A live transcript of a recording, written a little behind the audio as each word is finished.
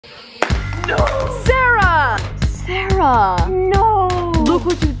No! Sarah! Sarah! No! Look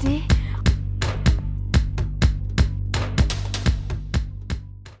what you did.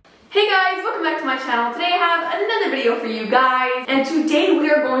 Hey guys, welcome back to my channel. Today I have another video for you guys, and today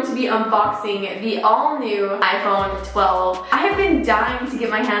we are going to be unboxing the all-new iPhone 12. I have been dying to get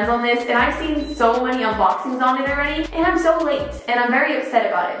my hands on this, and I've seen so many unboxings on it already, and I'm so late, and I'm very upset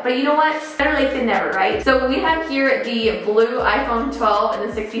about it. But you know what? Better late than never, right? So we have here the blue iPhone 12 and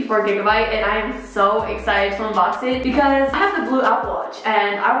the 64 gigabyte, and I am so excited to unbox it because I have the blue Apple Watch,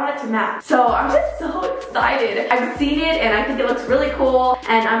 and I want it to match. So I'm just so excited. I've seen it, and I think it looks really cool,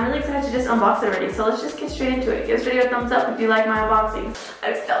 and I'm really excited to just unbox it already. So let's just get straight into it. Give this video a thumbs up if you like my unboxings.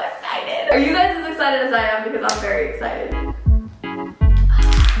 I'm so excited. Are you guys as excited as I am? Because I'm very excited.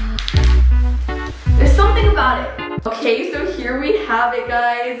 There's something about it. Okay, so here we have it,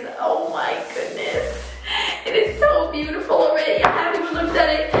 guys. Oh my goodness. It is so beautiful already. I haven't even looked at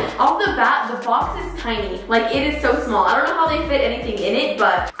it. Off the bat, the box is tiny. Like, it is so small. I don't know how they fit anything in it,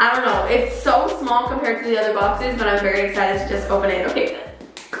 but I don't know. It's so small compared to the other boxes, but I'm very excited to just open it. Okay.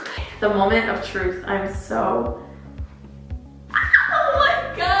 The moment of truth. I'm so... Oh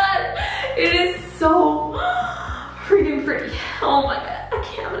my god! It is so freaking pretty. Oh my god. I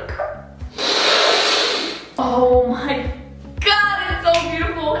can't, I'm gonna cry. Oh my god, it's so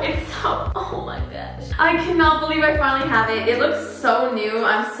beautiful. It's so... Oh my gosh. I cannot believe I finally have it. It looks so new.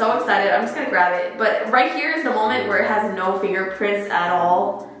 I'm so excited. I'm just gonna grab it. But right here is the moment where it has no fingerprints at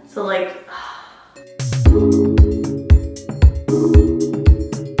all. So like...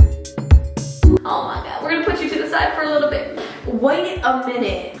 Oh my god, we're gonna put you to the side for a little bit. Wait a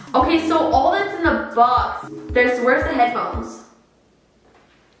minute. Okay, so all that's in the box, where's the headphones?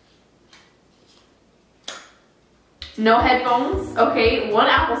 No headphones. Okay, one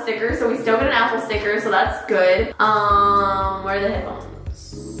Apple sticker, so we still get an Apple sticker, so that's good. Where are the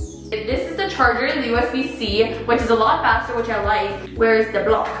headphones? This is the charger, the USB-C, which is a lot faster, which I like. Where's the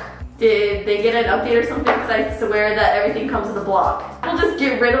block? Did they get an update or something? Because I swear that everything comes with a block. We'll just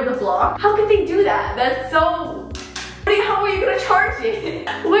get rid of the block. How could they do that? That's so... How are you gonna charge it?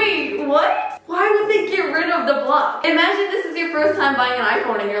 Wait, what? Why would they get rid of the block? Imagine this is your first time buying an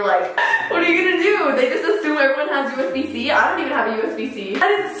iPhone and you're like, what are you gonna do? They just assume everyone has USB-C. I don't even have a USB-C. That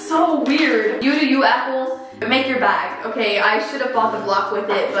is so weird. You do you, Apple. Make your bag. Okay, I should have bought the block with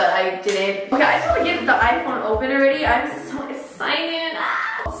it, but I didn't. Okay, I just want to get the iPhone open already. I'm so excited.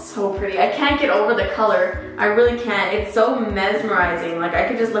 So pretty. I can't get over the color. I really can't. It's so mesmerizing. Like, I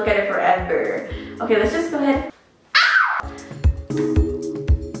could just look at it forever. Okay, let's just go ahead.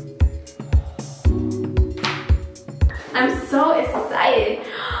 I'm so excited.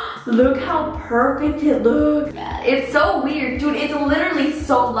 Look how perfect it looks. It's so weird. Dude, it's literally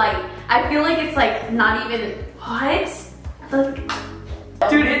so light. I feel like it's like not even, what? Look.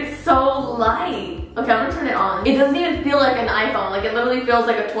 Dude, it's so light. Okay, I'm gonna turn it on. It doesn't even feel like an iPhone. Like, it literally feels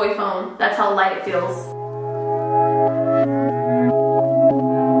like a toy phone. That's how light it feels.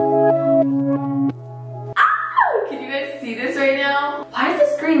 Ah! Can you guys see this right now? Why does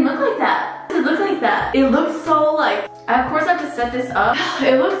the screen look like that? Why does it look like that? It looks so like... I, of course, I have to set this up.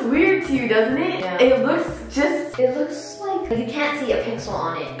 It looks weird to you, doesn't it? Yeah. It looks just... It looks like you can't see a pixel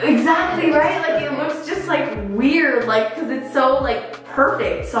on it. Exactly, right? Like, it looks just like weird, like, because it's so like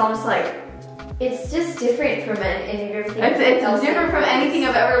perfect. So I'm just like... It's just different from anything. It's different from anything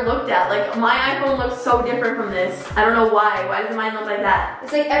I've ever looked at. Like, my iPhone looks so different from this. I don't know why. Why does mine look like that?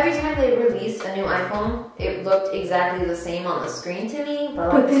 It's like every time they released a new iPhone, it looked exactly the same on the screen to me.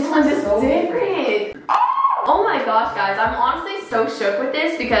 But this one's just so different. Oh my gosh, guys, I'm honestly so shook with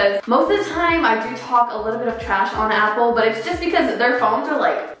this because most of the time I do talk a little bit of trash on Apple, but it's just because their phones are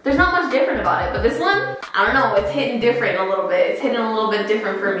like, there's not much different about it. But this one, I don't know, it's hitting different a little bit. It's hitting a little bit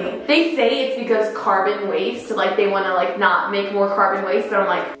different for me. They say it's because carbon waste, like they want to like not make more carbon waste, but I'm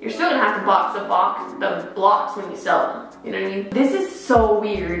like, you're still gonna have to box the blocks when you sell them. You know what I mean? This is so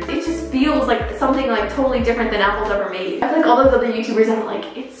weird. It just feels like something like totally different than Apple's ever made. I feel like all those other YouTubers are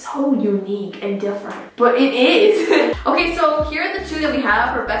like, it's so unique and different. But it is. Okay, so here are the two that we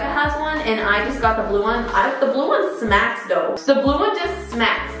have. Rebecca has one and I just got the blue one. The blue one smacks though. The blue one just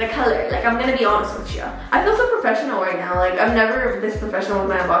smacks the color. Like, I'm gonna be honest with you. I feel so professional right now. Like, I'm never this professional with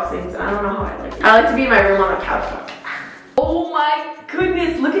my unboxings. I don't know how I like it. I like to be in my room on the couch. Oh my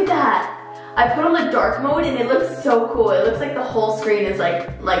goodness, look at that. I put on the dark mode and it looks so cool. It looks like the whole screen is like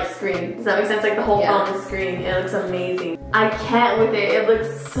screen. Does that make sense? Like the whole phone is screen. It looks amazing. I can't with it. It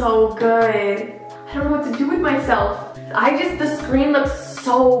looks so good. I don't know what to do with myself. The screen looks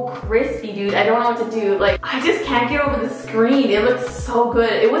so crispy, dude. I don't know what to do. Like, I just can't get over the screen. It looks so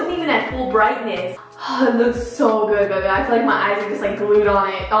good. It wasn't even at full brightness. Oh, it looks so good, baby. I feel like my eyes are just like glued on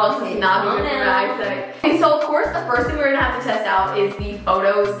it. Oh, this is not good for my eyesight. Okay, so of course the first thing we're gonna have to test out is the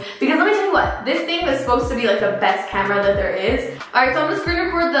photos. Because let me tell you what, this thing is supposed to be like the best camera that there is. Alright, so I'm gonna screen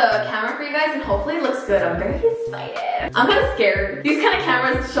record the camera for you guys and hopefully it looks good. I'm very excited. I'm kind of scared. These kind of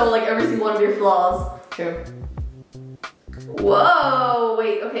cameras show like every single one of your flaws. True. Whoa,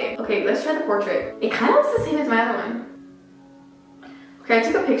 wait, okay. Okay, let's try the portrait. It kind of looks the same as my other one. Okay, I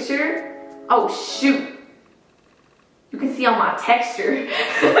took a picture. Oh shoot. You can see all my texture.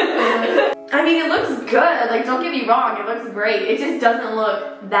 I mean, it looks good. Like, don't get me wrong, it looks great. It just doesn't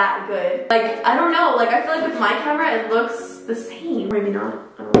look that good. Like, I don't know. Like, I feel like with my camera, it looks the same. Maybe not.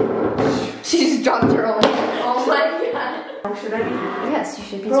 I don't know. She just dropped her own. Oh my god. Oh, should I be? Yes, you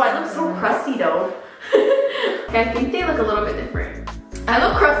should be. Bro, I look so crusty though. Okay, I think they look a little bit different. I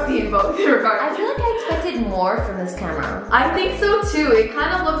look crusty in both regards. I feel like I expected more from this camera. I think so too. It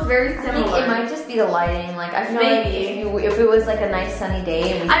kind of looks very similar. I think it might just be the lighting. Like, I feel Maybe. like if it was like a nice sunny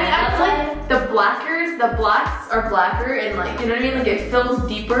day and we I feel like the blacks are blacker and like, you know what I mean? Like it feels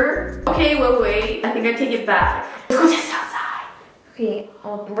deeper. Okay, wait. I think I take it back. Let's go test it outside. Okay,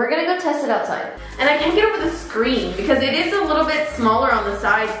 well, we're gonna go test it outside. And I can't get over the screen because it is a little bit smaller on the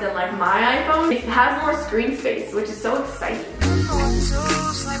sides than like my iPhone. It has more screen space, which is so exciting.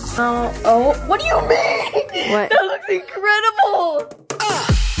 Oh, what do you mean? What? That looks incredible.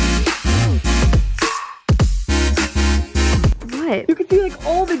 What? You can see like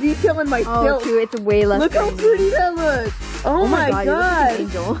all the detail in my silk. True, it's way less. Look how pretty that looks. Oh my god. You look like an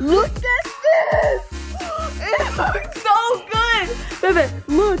angel. Look at this. It looks so good. Baby,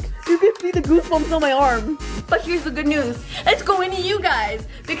 look. You can see the goosebumps on my arm. But here's the good news. It's going to you guys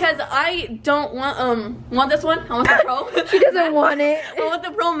because I don't want this one. I want the Pro. She doesn't want it. I want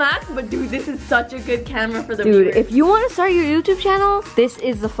the Pro Max, but dude, this is such a good camera for the Dude, viewers. if you want to start your YouTube channel, this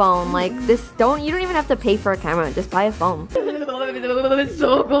is the phone. Like, you don't even have to pay for a camera. Just buy a phone. It's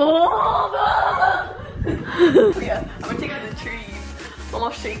so cool. Yeah, I'm gonna take out the trees. I'm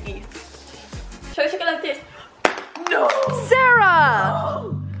all shaky. Should I check it like this? No!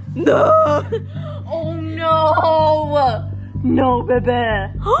 Sarah! No. Oh no! No,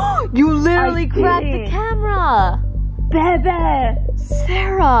 baby. You literally cracked the did. camera. Baby.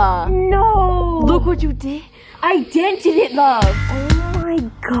 Sarah! No. Look what you did. I dented it, love. Oh my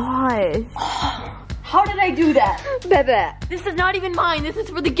gosh. How did I do that? Bebe. This is not even mine. This is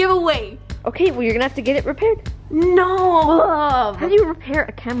for the giveaway. Okay, well, you're gonna have to get it repaired. No, love. How do you repair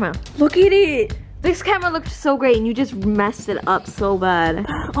a camera? Look at it. This camera looked so great and you just messed it up so bad.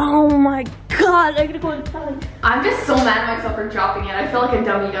 Oh my god, I gotta go inside. I'm just so mad at myself for dropping it. I feel like a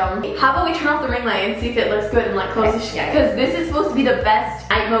dummy dumb. How about we turn off the ring light and see if it looks good and like close the shit? Because this is supposed to be the best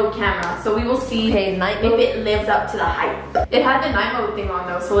night mode camera. So we will see night if mode. it lives up to the hype. It had the night mode thing on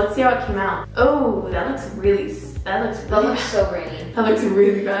though, so let's see how it came out. Oh, that looks really bad. so grainy. That looks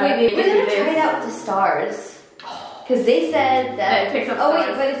really bad. Wait, we're gonna try it out with the stars. Because they said that it picks up stars.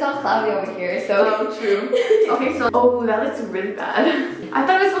 stars. But it's all cloudy over here, so. Oh, true. Okay, so, oh, that looks really bad. I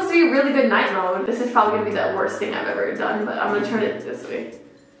thought it was supposed to be a really good night mode. This is probably gonna be the worst thing I've ever done, but I'm gonna turn it this way.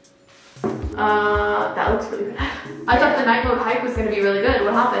 That looks really bad. I thought the night mode hype was gonna be really good.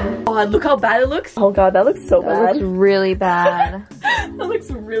 What happened? Oh, look how bad it looks. Oh god, that looks so That bad. looks really bad. That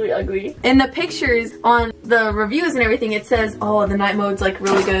looks really ugly. In the pictures on the reviews and everything, it says, oh, the night mode's like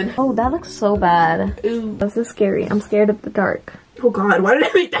really good. Oh, that looks so bad. Ooh. This is scary. I'm scared of the dark. Oh god, why did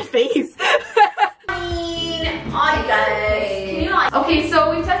I make that face? Hi guys. Can you not? Okay,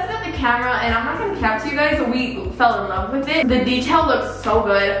 so we tested out the camera and I'm not gonna cap to you guys, we fell in love with it. The detail looks so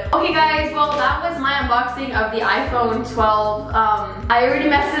good. Okay guys, well that was my unboxing of the iPhone 12. I already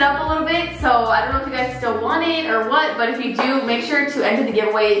messed it up a little bit, so I don't know if you guys still want it or what, but if you do, make sure to enter the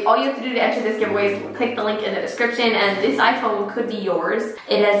giveaway. All you have to do to enter this giveaway is click the link in the description and this iPhone could be yours.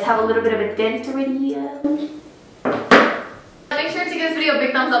 It does have a little bit of a dent already. Make sure to give this video a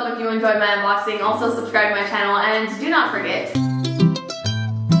big thumbs up if you enjoyed my unboxing. Also subscribe to my channel and do not forget.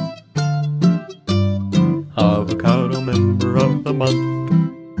 Avocado member of the month.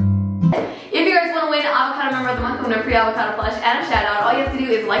 If you guys want to win Avocado Member of the Month, win a free avocado plush and a shout out, all you have to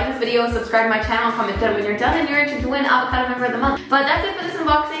do is like this video, subscribe to my channel, comment down when you're done, and you're entered to win Avocado Member of the Month. But that's it for this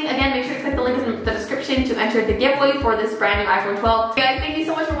unboxing. Again, make sure to click the link in the description to enter the giveaway for this brand new iPhone 12. Guys, thank you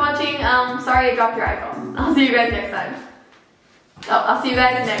so much for watching. Sorry I dropped your iPhone. I'll see you guys next time. Oh, I'll see you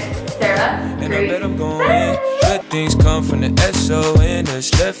guys next. Sarah, and I bet I'm going. Good things come from the S-O-N, that's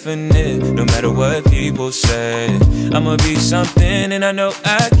definite. No matter what people say, I'ma be something, and I know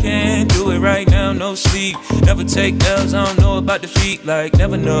I can do it right now. No sleep, never take L's. I don't know about defeat, like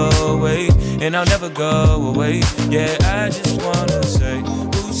never know. Wait, and I'll never go away. Yeah, I just wanna say,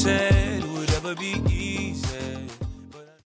 who said whoever never be easy.